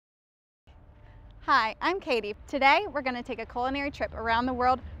Hi, I'm Katie. Today we're going to take a culinary trip around the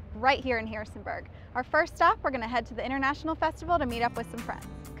world right here in Harrisonburg. Our first stop, we're going to head to the International Festival to meet up with some friends.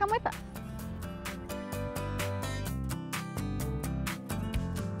 Come with us.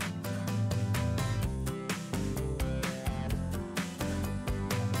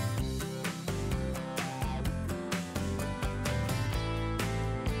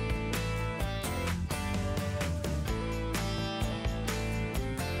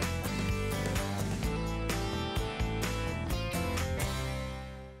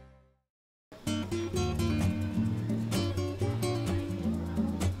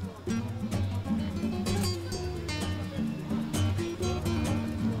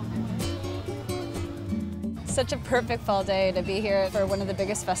 Such a perfect fall day to be here for one of the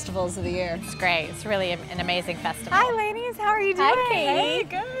biggest festivals of the year. It's great. It's really an amazing festival. Hi ladies, how are you doing? Hi, Katie. Hey,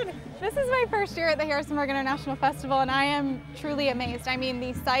 good. This is my first year at the Harrisonburg International Festival and I am truly amazed. I mean,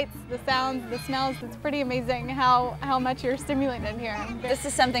 these sights, the sounds, the smells, it's pretty amazing how much you're stimulated here. This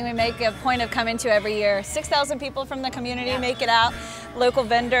is something we make a point of coming to every year. 6,000 people from the community make it out. Local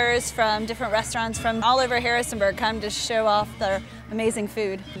vendors from different restaurants from all over Harrisonburg come to show off their amazing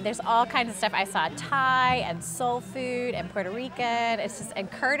food. There's all kinds of stuff. I saw Thai and soul food and Puerto Rican. It's just,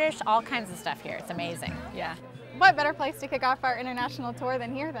 and Kurdish, all kinds of stuff here. It's amazing. Yeah. What better place to kick off our international tour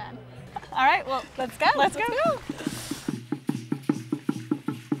than here then? All right, well, let's go. Let's go.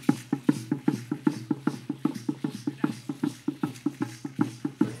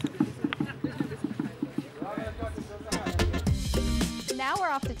 Now we're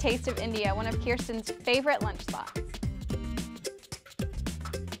off to Taste of India, one of Kirsten's favorite lunch spots.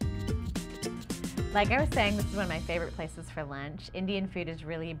 Like I was saying, this is one of my favorite places for lunch. Indian food is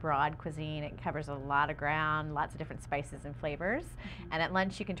really broad cuisine. It covers a lot of ground, lots of different spices and flavors. And at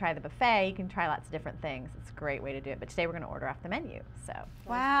lunch you can try the buffet, you can try lots of different things. It's a great way to do it. But today we're going to order off the menu. So.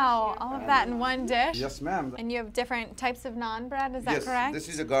 Wow, all of that in one dish? Yes, ma'am. And you have different types of naan bread, is that correct? This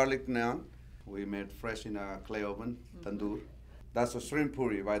is a garlic naan. We made fresh in a clay oven, tandoor. That's a shrimp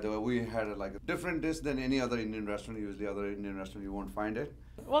puri, by the way. We had like a different dish than any other Indian restaurant. Usually other Indian restaurant you won't find it.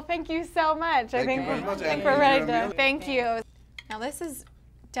 Well, thank you so much. Thank you very much. I think we're ready to. Thank you. Now this is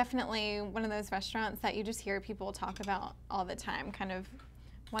definitely one of those restaurants that you just hear people talk about all the time, kind of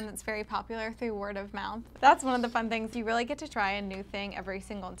one that's very popular through word of mouth. That's one of the fun things. You really get to try a new thing every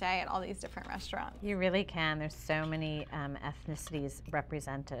single day at all these different restaurants. You really can. There's so many ethnicities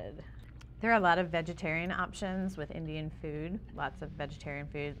represented. There are a lot of vegetarian options with Indian food, lots of vegetarian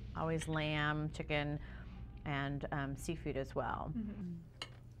food, always lamb, chicken, and seafood as well.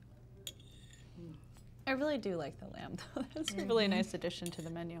 I really do like the lamb, though. That's a really nice addition to the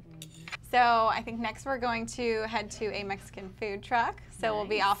menu. So I think next we're going to head to a Mexican food truck. So we'll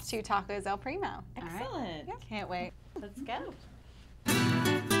be off to Tacos El Primo. Excellent. Right. Yeah. Can't wait. Let's go.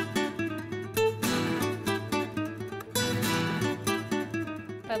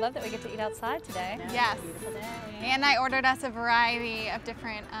 I love that we get to eat outside today. Yes. And I ordered us a variety of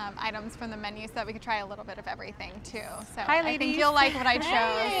different items from the menu so that we could try a little bit of everything too. So Hi, I ladies. think you'll like what I chose.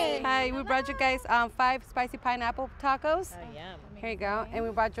 Hey. Hi, we brought you guys 5 spicy pineapple tacos. Oh, yum. Here you go. And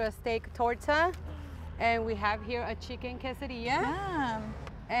we brought you a steak torta. And we have here a chicken quesadilla. Yum.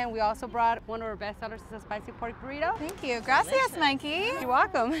 And we also brought one of our best sellers, is a spicy pork burrito. Thank you. Gracias, Mikey. You're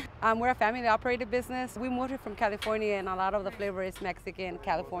welcome. We're a family-operated business. We moved here from California, and a lot of the flavor is Mexican,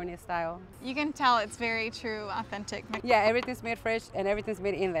 California style. You can tell it's very true, authentic. Yeah, everything's made fresh, and everything's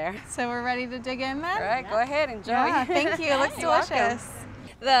made in there. So we're ready to dig in then? All right, go ahead, enjoy. Yeah, thank you. It looks You're welcome. delicious.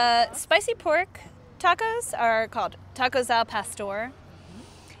 The spicy pork tacos are called tacos al pastor,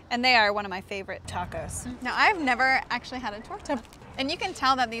 and they are one of my favorite tacos. Now, I've never actually had a torta. And you can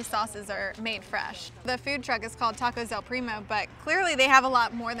tell that these sauces are made fresh. The food truck is called Tacos El Primo, but clearly they have a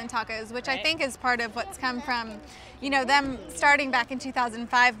lot more than tacos, which I think is part of what's come from, you know, them starting back in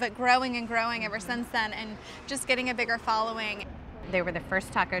 2005, but growing and growing ever since then and just getting a bigger following. They were the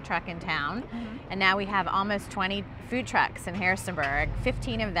first taco truck in town, and now we have almost 20 food trucks in Harrisonburg.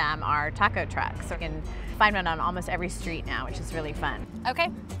 15 of them are taco trucks. So you can find one on almost every street now, which is really fun.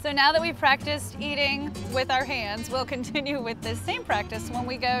 Okay, so now that we've practiced eating with our hands, we'll continue with this same practice when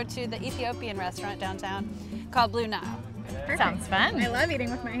we go to the Ethiopian restaurant downtown called Blue Nile. Perfect. Sounds fun. I love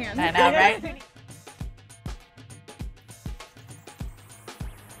eating with my hands. I know, right?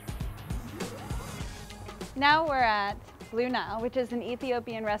 Now we're at Blue Nile, which is an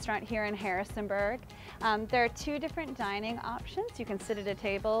Ethiopian restaurant here in Harrisonburg. There are 2 different dining options. You can sit at a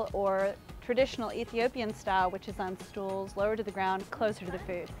table or traditional Ethiopian style, which is on stools, lower to the ground, closer to the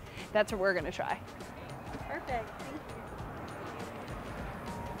food. That's what we're going to try. Perfect. Thank you.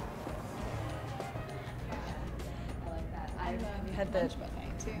 I had the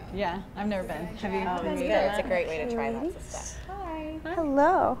too. Yeah, I've never been. Have you? Oh, been? it's a great way to try lots of stuff. Hi.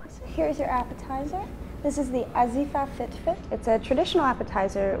 Hello. So here's your appetizer. This is the Azifa Fit Fit. It's a traditional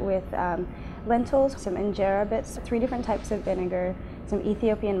appetizer with lentils, some injera bits, 3 different types of vinegar, some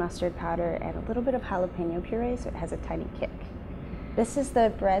Ethiopian mustard powder, and a little bit of jalapeno puree, so it has a tiny kick. This is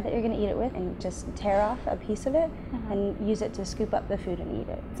the bread that you're going to eat it with, and just tear off a piece of it and use it to scoop up the food and eat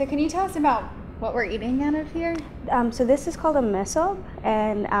it. So can you tell us about what we're eating out of here? So this is called a mesob,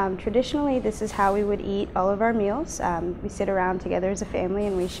 and traditionally this is how we would eat all of our meals. We sit around together as a family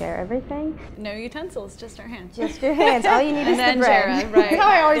and we share everything. No utensils, just our hands. Just your hands. All you need is the bread. Right. That's how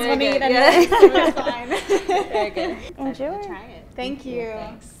I always want to eat good. anyway, so it's fine. Very good. Enjoy. Try it. Thank you.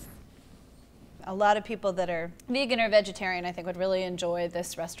 Thanks. A lot of people that are vegan or vegetarian, I think, would really enjoy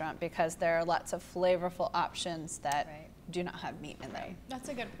this restaurant because there are lots of flavorful options that do not have meat in them. That's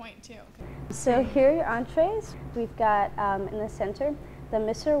a good point too. So here are your entrees. We've got in the center the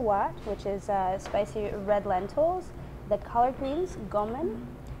misir wat, which is spicy red lentils, the collard greens, gomen,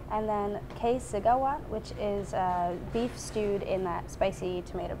 and then kei sigawat, which is beef stewed in that spicy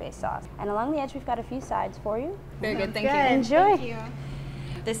tomato-based sauce. And along the edge, we've got a few sides for you. Very good, thank you. Enjoy. Thank you.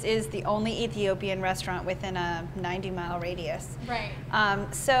 This is the only Ethiopian restaurant within a 90-mile radius. Right.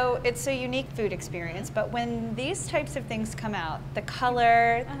 So it's a unique food experience, but when these types of things come out, the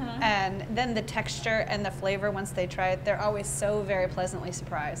color and then the texture and the flavor once they try it, they're always so very pleasantly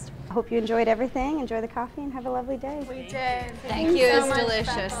surprised. I hope you enjoyed everything. Enjoy the coffee and have a lovely day. We did. Thank you, so it's much,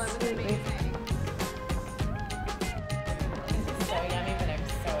 delicious. Bethel. It was amazing. It's so yummy, but I'm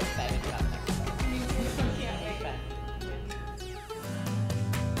so excited about next time.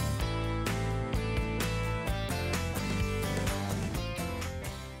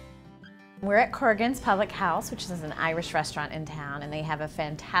 We're at Corrigan's Public House, which is an Irish restaurant in town, and they have a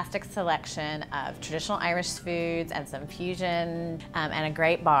fantastic selection of traditional Irish foods and some fusion and a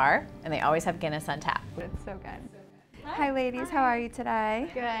great bar, and they always have Guinness on tap. It's so good. Hi ladies, how are you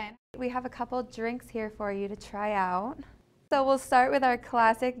today? Good. We have a couple drinks here for you to try out. So we'll start with our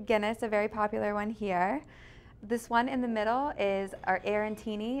classic Guinness, a very popular one here. This one in the middle is our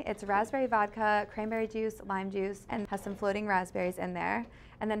Arantini. It's raspberry vodka, cranberry juice, lime juice, and has some floating raspberries in there.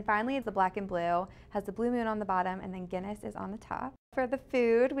 And then finally the black and blue, has the blue moon on the bottom, and then Guinness is on the top. For the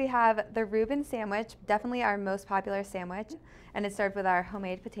food, we have the Reuben sandwich, definitely our most popular sandwich, and it's served with our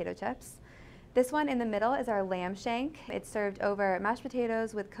homemade potato chips. This one in the middle is our lamb shank. It's served over mashed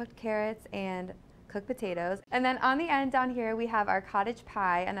potatoes with cooked carrots and cooked potatoes. And then on the end down here, we have our cottage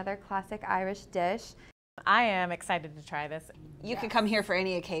pie, another classic Irish dish. I am excited to try this. You can come here for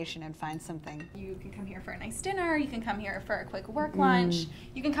any occasion and find something. You can come here for a nice dinner, you can come here for a quick work lunch,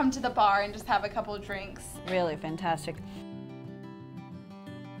 you can come to the bar and just have a couple of drinks. Really fantastic.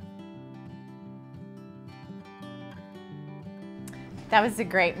 That was a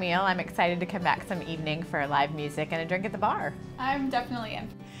great meal. I'm excited to come back some evening for live music and a drink at the bar. I'm definitely in.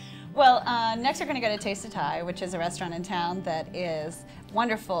 Well, next we're going to go to Taste of Thai, which is a restaurant in town that is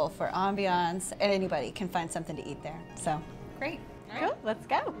wonderful for ambiance, and anybody can find something to eat there. So, Great. Cool, let's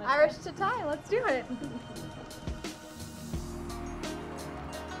go. Irish to Thai, let's do it.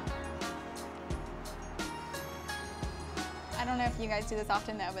 I don't know if you guys do this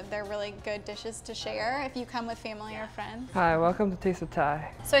often though, but they're really good dishes to share if you come with family or friends. Hi, welcome to Taste of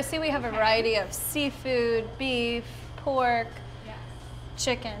Thai. so I see we have a variety of seafood, beef, pork,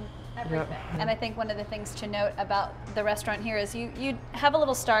 chicken. Everything. And I think one of the things to note about the restaurant here is you have a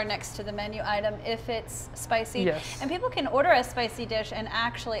little star next to the menu item if it's spicy. Yes. And people can order a spicy dish and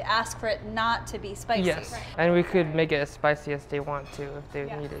actually ask for it not to be spicy. Yes, and we could make it as spicy as they want to if they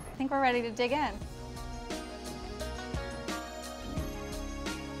need it. I think we're ready to dig in.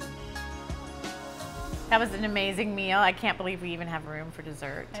 That was an amazing meal. I can't believe we even have room for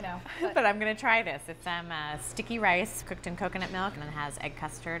dessert. I know. But I'm gonna try this. It's sticky rice cooked in coconut milk, and it has egg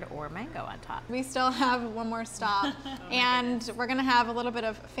custard or mango on top. We still have one more stop, and we're gonna have a little bit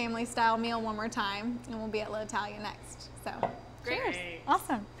of family style meal one more time, and we'll be at L'Italia next. So, cheers.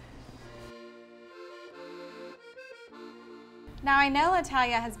 Awesome. Now I know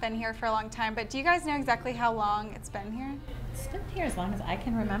L'Italia has been here for a long time, but do you guys know exactly how long it's been here? It's been here as long as I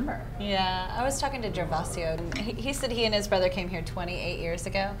can remember. Yeah, I was talking to Gervasio, and he said he and his brother came here 28 years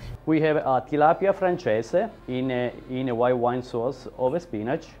ago. We have a tilapia francese in a white wine sauce over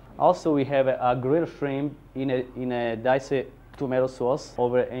spinach. Also, we have a grilled shrimp in a diced tomato sauce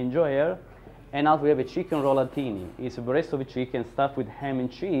over enjoyer. And also we have a chicken rollatini. It's a breast of chicken stuffed with ham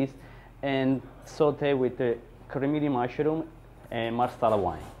and cheese and sauteed with cremini mushroom and marsala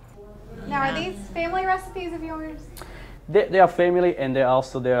wine. Now are these family recipes of yours? They are family, and they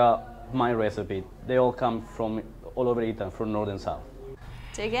are my recipe. They all come from all over Italy, from north and south.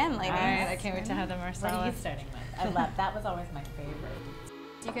 Dig in, ladies. All right, I can't wait to have the marsala. What are you starting with? I love that. Was always my favorite.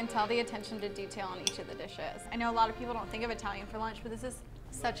 You can tell the attention to detail on each of the dishes. I know a lot of people don't think of Italian for lunch, but this is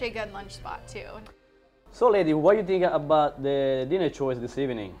such a good lunch spot too. So, lady, what do you think about the dinner choice this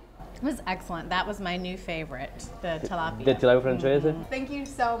evening? It was excellent. That was my new favorite, the tilapia. The tilapia francese? Thank you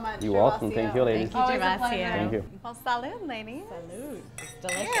so much. You're welcome. Thank you, ladies. Thank you, Always a pleasure. Gervasio. Thank you. Well, salud, ladies. Salud. It's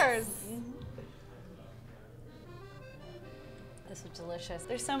delicious. Cheers. This is delicious.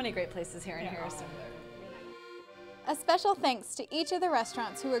 There's so many great places here in Harrisonburg. A special thanks to each of the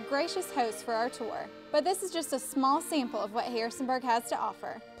restaurants who were gracious hosts for our tour. But this is just a small sample of what Harrisonburg has to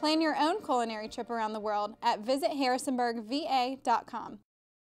offer. Plan your own culinary trip around the world at visitharrisonburgva.com.